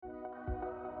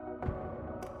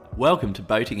Welcome to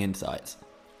Boating Insights.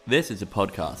 This is a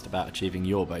podcast about achieving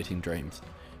your boating dreams,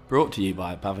 brought to you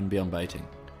by Above and Beyond Boating.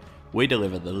 We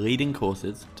deliver the leading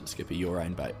courses to skipper your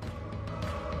own boat.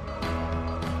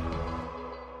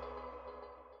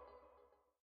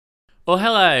 Well,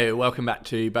 hello, welcome back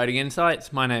to Boating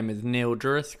Insights. My name is Neil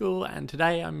Driscoll, and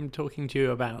today I'm talking to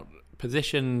you about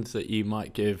positions that you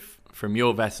might give from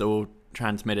your vessel,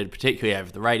 transmitted particularly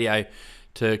over the radio,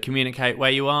 to communicate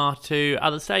where you are to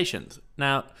other stations.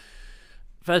 Now,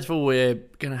 first of all, we're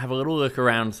going to have a little look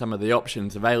around some of the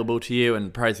options available to you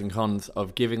and pros and cons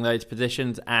of giving those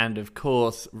positions, and of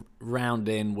course round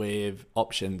in with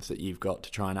options that you've got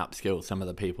to try and upskill some of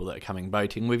the people that are coming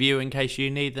boating with you in case you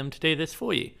need them to do this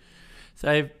for you.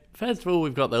 So first of all,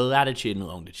 we've got the latitude and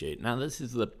longitude. Now, this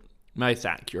is the most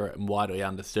accurate and widely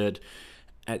understood.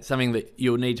 It's something that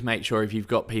you'll need to make sure if you've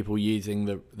got people using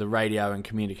the radio and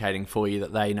communicating for you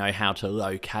that they know how to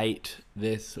locate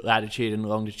this latitude and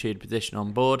longitude position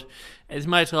on board. It's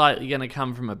most likely going to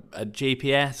come from a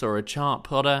GPS or a chart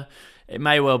plotter. It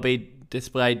may well be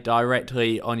displayed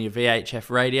directly on your VHF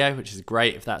radio, which is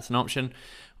great if that's an option,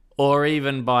 or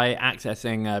even by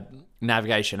accessing a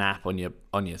navigation app on your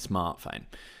smartphone.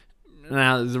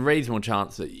 Now, there's a reasonable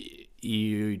chance that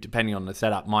you, depending on the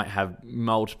setup, might have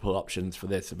multiple options for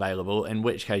this available, in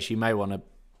which case you may want to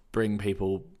bring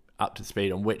people up to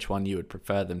speed on which one you would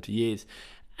prefer them to use.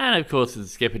 And of course, as a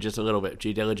skipper, just a little bit of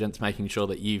due diligence, making sure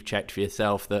that you've checked for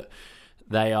yourself that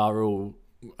they are all,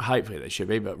 hopefully they should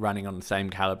be, but running on the same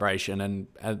calibration,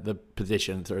 and the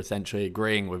positions are essentially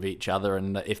agreeing with each other,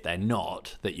 and that if they're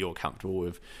not, that you're comfortable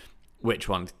with which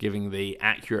one's giving the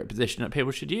accurate position that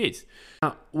people should use.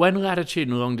 Now, when latitude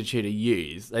and longitude are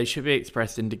used, they should be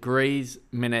expressed in degrees,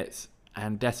 minutes,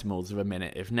 and decimals of a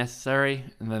minute if necessary,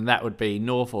 and then that would be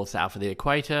north or south of the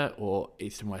equator or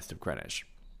east and west of Greenwich.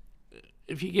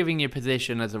 If you're giving your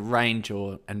position as a range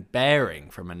and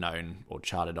bearing from a known or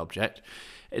charted object,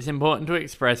 it's important to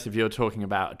express if you're talking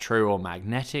about a true or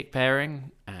magnetic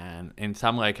bearing, and in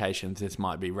some locations this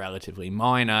might be relatively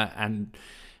minor, and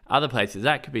other places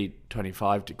that could be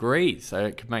 25 degrees, so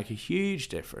it could make a huge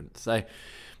difference. So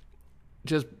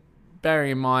just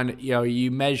bearing in mind, are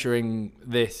you measuring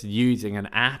this using an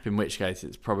app, in which case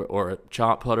it's probably, or a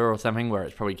chart plotter or something where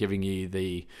it's probably giving you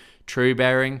the true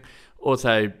bearing.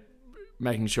 Also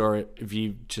making sure, if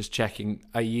you just checking,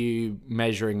 are you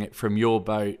measuring it from your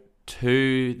boat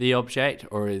to the object,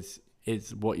 or is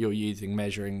what you're using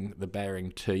measuring the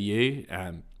bearing to you?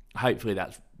 Hopefully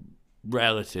that's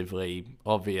relatively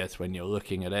obvious when you're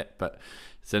looking at it, but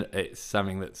it's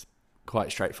something that's quite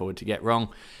straightforward to get wrong.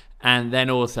 And then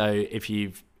also, if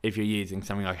you're using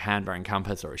something like a hand bearing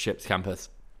compass or a ship's compass,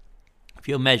 if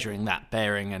you're measuring that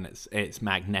bearing and it's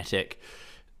magnetic,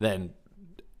 then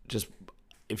just,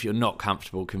 if you're not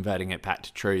comfortable converting it back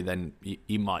to true, then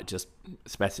you might just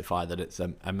specify that it's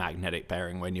a magnetic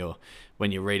bearing when you're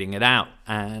reading it out.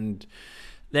 And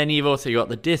then you've also got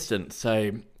the distance.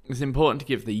 So it's important to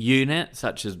give the unit,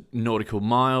 such as nautical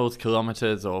miles,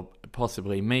 kilometers, or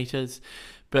possibly meters.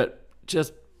 But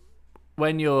just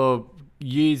when you're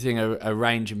using a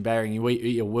range and bearing,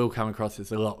 you will come across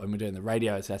this a lot when we're doing the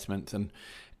radio assessments, and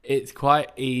it's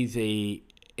quite easy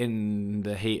in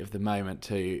the heat of the moment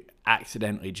to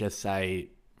accidentally just say,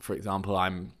 for example,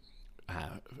 I'm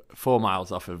 4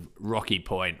 miles off of Rocky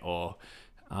Point, or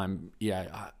I'm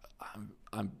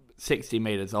 60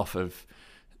 meters off of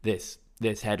this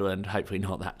headland, hopefully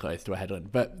not that close to a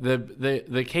headland. But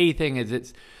the key thing is,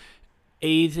 it's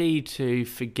easy to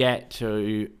forget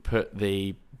to put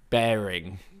the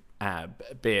bearing,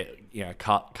 be it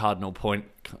cardinal point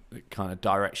kind of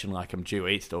direction, like I'm due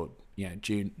east or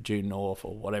due north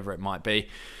or whatever it might be,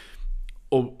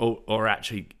 or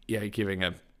actually giving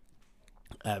a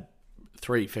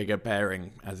 3-figure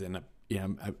bearing, as in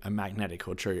a magnetic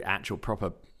or true actual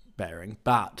proper bearing.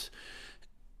 But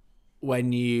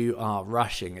when you are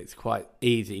rushing, it's quite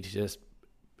easy to just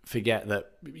forget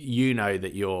that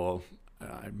that you're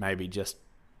maybe just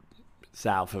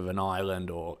south of an island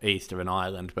or east of an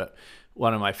island. But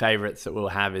one of my favourites that we'll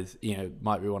have is,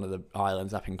 might be one of the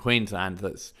islands up in Queensland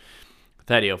that's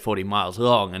 30 or 40 miles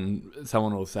long, and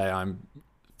someone will say, I'm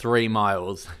 3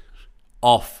 miles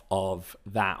off of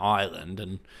that island,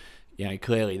 and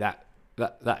clearly that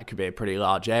could be a pretty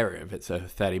large area if it's a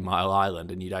 30-mile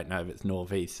island and you don't know if it's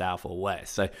north, east, south, or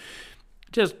west. So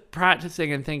just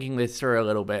practicing and thinking this through a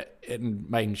little bit and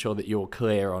making sure that you're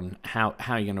clear on how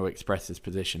you're going to express this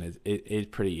position is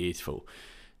pretty useful.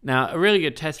 Now, a really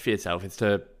good test for yourself is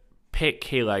to pick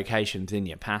key locations in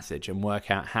your passage and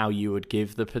work out how you would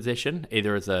give the position,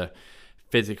 either as a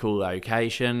physical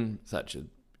location, such as,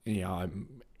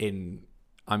 I'm in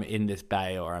I'm in this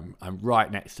bay, or I'm right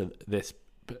next to this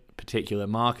particular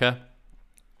marker,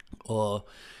 or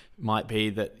might be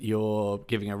that you're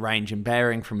giving a range and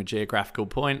bearing from a geographical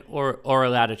point, or a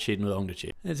latitude and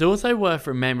longitude. It's also worth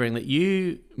remembering that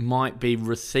you might be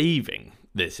receiving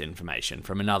this information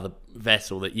from another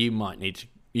vessel that you might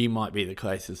be the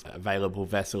closest available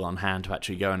vessel on hand to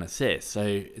actually go and assist. So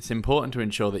it's important to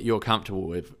ensure that you're comfortable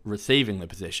with receiving the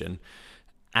position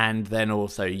and then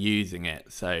also using it.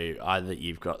 So either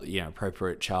you've got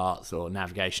appropriate charts or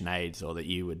navigation aids, or that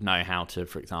you would know how to,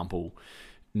 for example,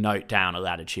 note down a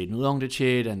latitude and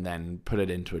longitude and then put it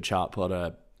into a chart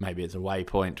plotter, maybe as a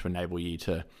waypoint, to enable you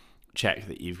to check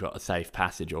that you've got a safe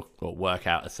passage, or work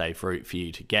out a safe route for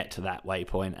you to get to that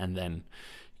waypoint and then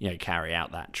carry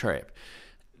out that trip.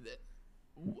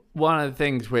 One of the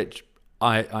things which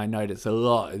I notice a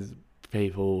lot is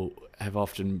people have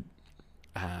often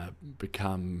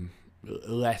become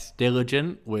less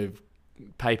diligent with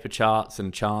paper charts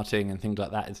and charting and things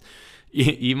like that. Is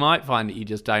you might find that you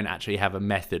just don't actually have a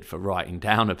method for writing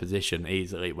down a position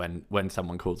easily when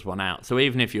someone calls one out. So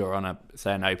even if you're on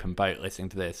an open boat listening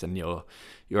to this and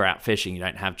you're out fishing, you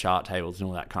don't have chart tables and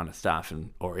all that kind of stuff,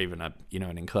 or even an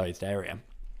enclosed area,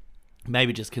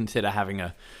 maybe just consider having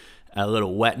a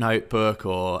little wet notebook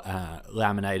or a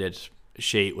laminated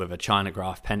sheet with a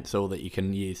Chinograph pencil that you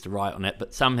can use to write on it,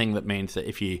 but something that means that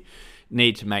if you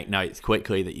need to make notes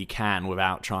quickly, that you can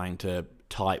without trying to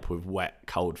type with wet,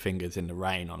 cold fingers in the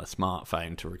rain on a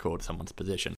smartphone to record someone's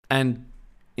position. And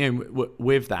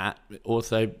with that,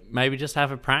 also maybe just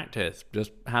have a practice,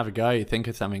 just have a go, think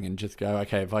of something and just go,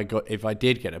 okay, if I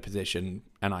did get a position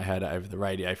and I heard it over the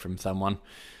radio from someone,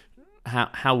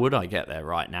 how would I get there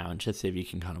right now? And just see if you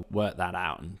can kind of work that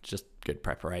out, and just good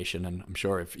preparation. And I'm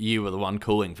sure if you were the one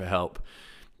calling for help,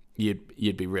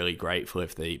 you'd be really grateful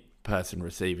if the person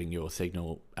receiving your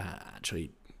signal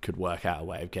actually could work out a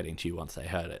way of getting to you once they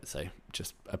heard it. So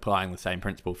just applying the same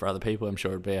principle for other people, I'm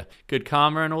sure it'd be a good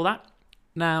karma and all that.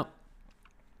 Now,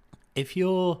 if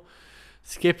you're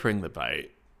skippering the boat,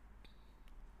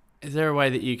 is there a way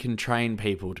that you can train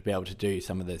people to be able to do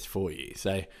some of this for you?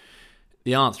 So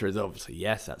the answer is obviously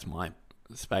yes. That's my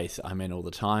space I'm in all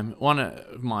the time. One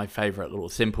of my favourite little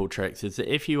simple tricks is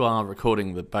that if you are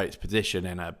recording the boat's position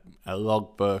in a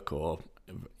logbook or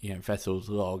vessel's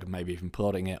log, maybe even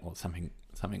plotting it or something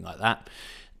like that,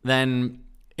 then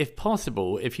if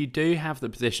possible, if you do have the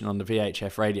position on the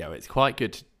VHF radio, it's quite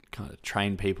good to kind of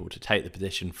train people to take the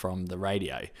position from the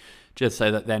radio, just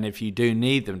so that then if you do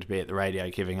need them to be at the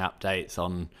radio giving updates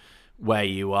on where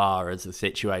you are as the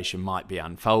situation might be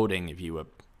unfolding, if you were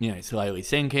slowly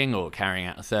sinking or carrying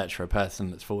out a search for a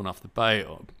person that's fallen off the boat,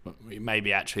 or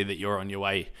maybe actually that you're on your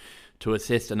way to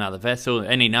assist another vessel,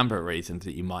 any number of reasons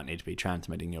that you might need to be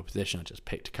transmitting your position. I just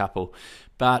picked a couple,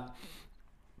 but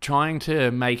trying to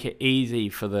make it easy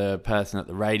for the person at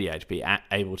the radio to be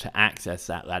able to access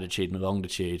that latitude and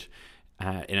longitude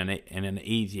in an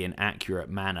easy and accurate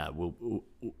manner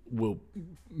will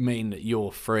mean that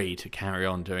you're free to carry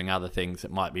on doing other things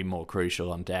that might be more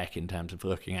crucial on deck in terms of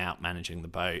looking out, managing the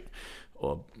boat,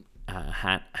 or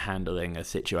handling a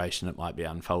situation that might be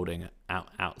unfolding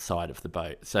outside of the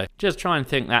boat. So just try and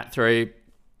think that through.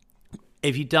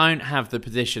 If you don't have the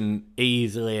position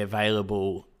easily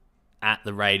available at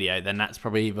the radio, then that's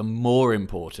probably even more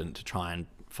important to try and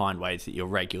find ways that you're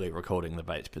regularly recording the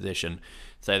boat's position,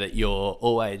 so that you're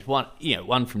always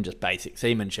one from just basic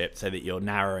seamanship, so that you're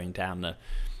narrowing down the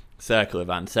circle of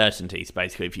uncertainties.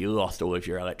 Basically, if you lost all of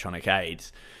your electronic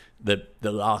aids, the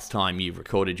last time you've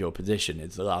recorded your position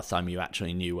is the last time you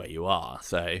actually knew where you are.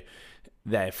 So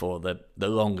therefore, the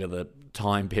longer the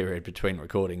time period between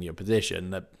recording your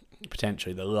position,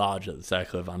 potentially the larger the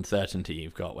circle of uncertainty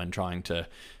you've got when trying to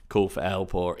call for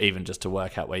help, or even just to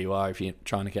work out where you are if you're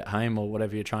trying to get home or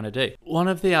whatever you're trying to do. One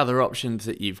of the other options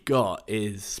that you've got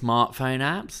is smartphone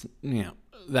apps.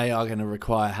 They are going to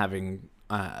require having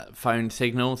phone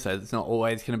signal, so it's not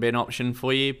always going to be an option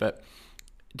for you, but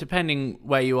depending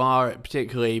where you are,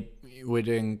 particularly we're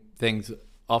doing things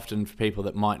often for people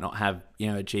that might not have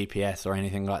a GPS or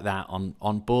anything like that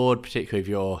on board, particularly if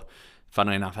you're,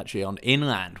 funnily enough, actually on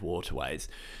inland waterways.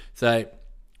 So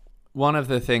one of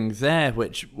the things there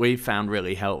which we found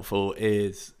really helpful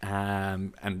is,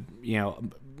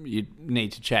 you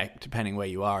need to check depending where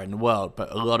you are in the world,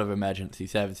 but a lot of emergency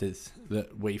services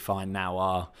that we find now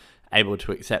are able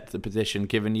to accept the position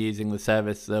given using the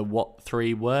service, the What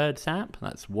 3 Words app.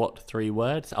 That's What 3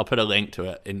 Words. I'll put a link to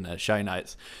it in the show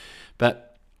notes.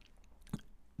 But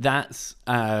that's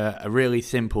a really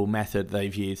simple method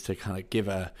they've used to kind of give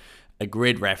a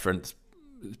grid reference,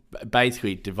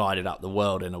 basically divided up the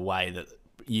world in a way that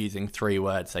using 3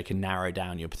 words, they can narrow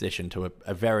down your position to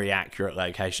a very accurate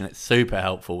location. It's super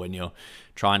helpful when you're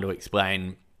trying to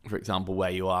explain, for example,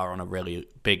 where you are on a really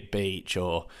big beach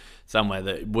or somewhere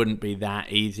that wouldn't be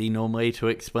that easy normally to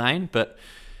explain. But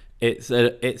it's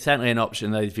certainly an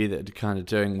option, those of you that are kind of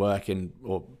doing work in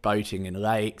or boating in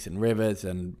lakes and rivers,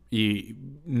 and you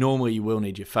will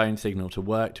need your phone signal to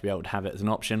work to be able to have it as an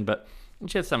option, but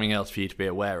it's just something else for you to be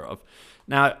aware of.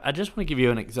 Now, I just want to give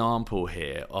you an example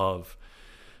here of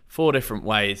 4 different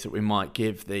ways that we might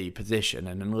give the position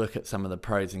and then look at some of the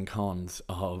pros and cons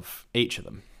of each of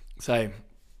them. So,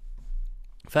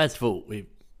 first of all, we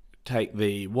take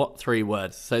the what 3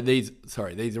 words. So these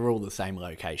are all the same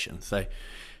locations. So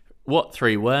what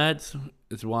 3 words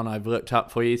is one I've looked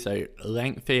up for you. So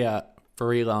lengthier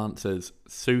freelancers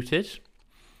suited,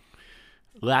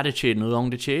 latitude and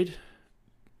longitude,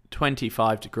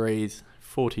 25 degrees,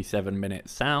 47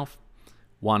 minutes south,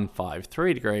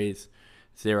 153 degrees,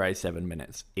 07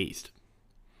 minutes east.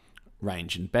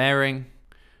 Range and bearing,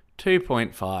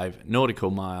 2.5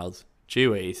 nautical miles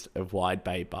due east of Wide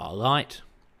Bay Bar Light,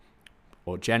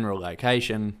 or general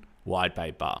location, Wide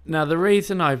Bay Bar. Now, the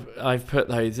reason I've put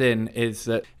those in is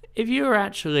that if you're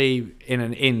actually in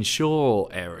an inshore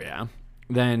area,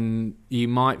 then you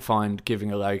might find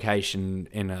giving a location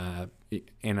in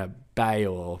a bay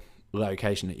or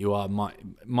location that you are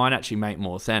might actually make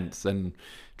more sense than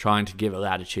trying to give a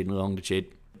latitude and longitude.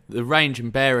 The range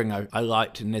and bearing I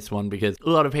liked in this one because a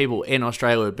lot of people in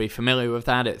Australia would be familiar with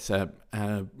that. It's a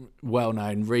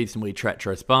well-known, reasonably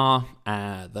treacherous bar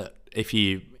that if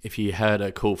you heard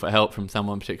a call for help from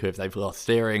someone, particularly if they've lost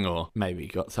steering or maybe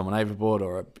got someone overboard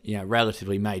or a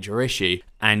relatively major issue,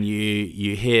 and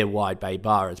you hear Wide Bay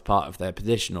Bar as part of their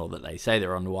position, or that they say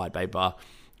they're on the Wide Bay Bar,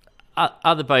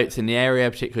 other boats in the area,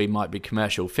 particularly might be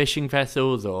commercial fishing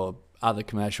vessels or other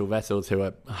commercial vessels who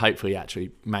are hopefully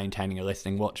actually maintaining a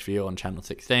listening watch for you on Channel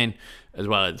 16, as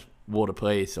well as water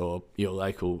police or your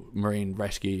local marine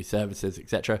rescue services,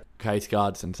 etc., coast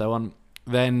guards and so on.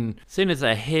 Then as soon as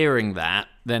they're hearing that,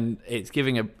 then it's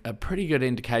giving a pretty good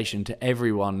indication to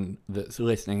everyone that's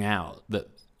listening out that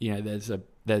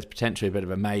there's potentially a bit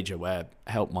of a major where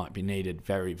help might be needed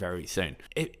very, very soon.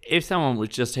 If someone was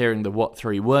just hearing the what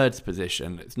 3 words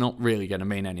position, it's not really going to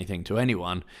mean anything to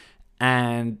anyone,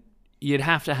 and you'd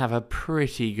have to have a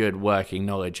pretty good working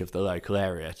knowledge of the local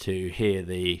area to hear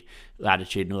the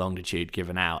latitude and longitude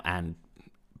given out and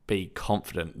be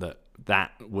confident that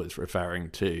that was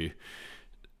referring to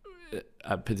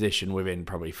a position within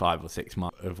probably 5 or 6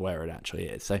 miles of where it actually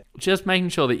is. So just making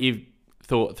sure that you've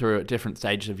thought through at different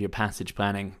stages of your passage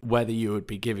planning whether you would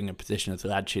be giving a position as a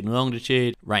latitude and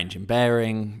longitude, range and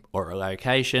bearing, or a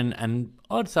location. And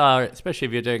odds are, especially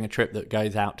if you're doing a trip that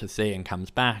goes out to sea and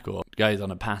comes back, or goes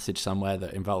on a passage somewhere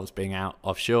that involves being out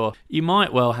offshore, you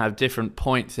might well have different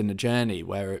points in the journey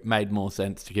where it made more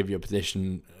sense to give your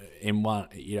position in one,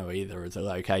 either as a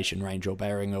location, range or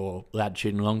bearing, or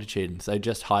latitude and longitude. And so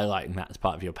just highlighting that as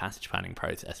part of your passage planning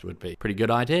process would be a pretty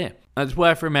good idea. And it's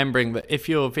worth remembering that if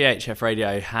your VHF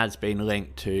radio has been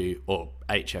linked to, or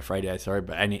HF radio,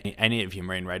 but any of your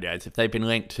marine radios, if they've been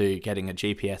linked to getting a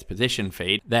GPS position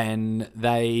feed, then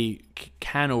they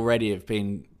can already have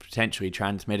been potentially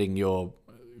transmitting your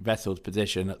vessel's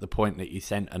position at the point that you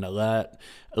sent an alert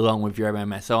along with your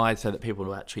MMSI, so that people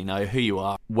will actually know who you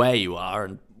are, where you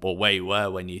are, or where you were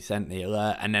when you sent the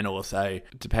alert. And then also,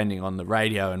 depending on the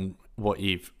radio and what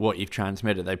you've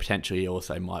transmitted, they potentially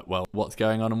also might what's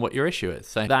going on and what your issue is.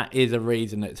 So that is a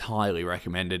reason it's highly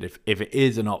recommended, if it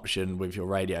is an option with your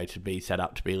radio to be set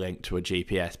up to be linked to a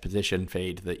GPS position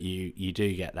feed, that you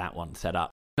do get that one set up.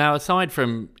 Now, aside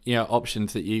from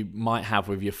options that you might have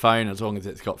with your phone, as long as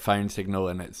it's got phone signal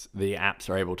and the apps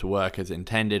are able to work as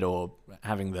intended, or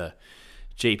having the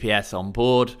GPS on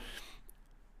board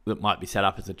that might be set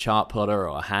up as a chart plotter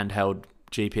or a handheld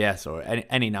GPS, or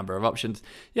any number of options.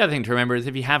 The other thing to remember is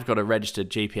if you have got a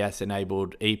registered GPS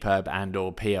enabled EPIRB and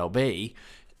or PLB,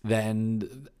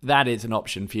 then that is an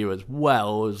option for you as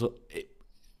well. As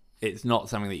it's not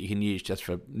something that you can use just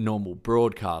for normal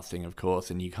broadcasting, of course,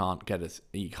 and you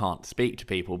can't speak to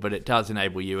people, but it does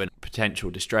enable you in a potential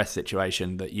distress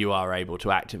situation that you are able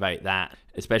to activate that,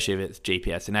 especially if it's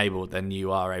GPS enabled. Then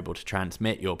you are able to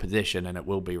transmit your position and it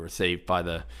will be received by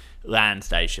the land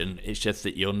station. It's just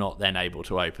that you're not then able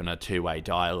to open a two-way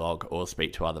dialogue or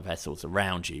speak to other vessels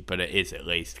around you, but it is at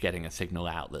least getting a signal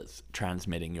out that's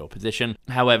transmitting your position.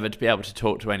 However, to be able to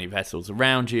talk to any vessels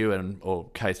around you or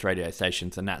coast radio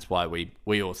stations, and that's why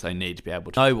we also need to be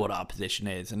able to know what our position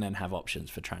is and then have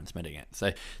options for transmitting it.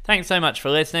 So thanks so much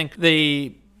for listening.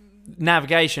 The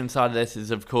navigation side of this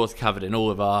is, of course, covered in all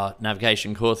of our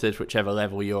navigation courses, whichever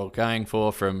level you're going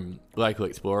for, from Local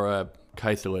Explorer,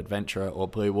 Coastal Adventurer, or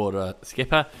Blue Water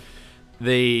Skipper.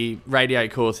 The radio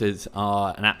courses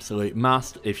are an absolute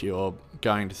must if you're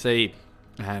going to sea,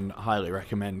 and highly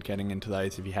recommend getting into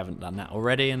those if you haven't done that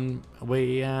already. And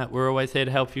we're always here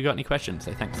to help if you've got any questions.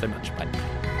 So thanks so much.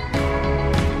 Bye.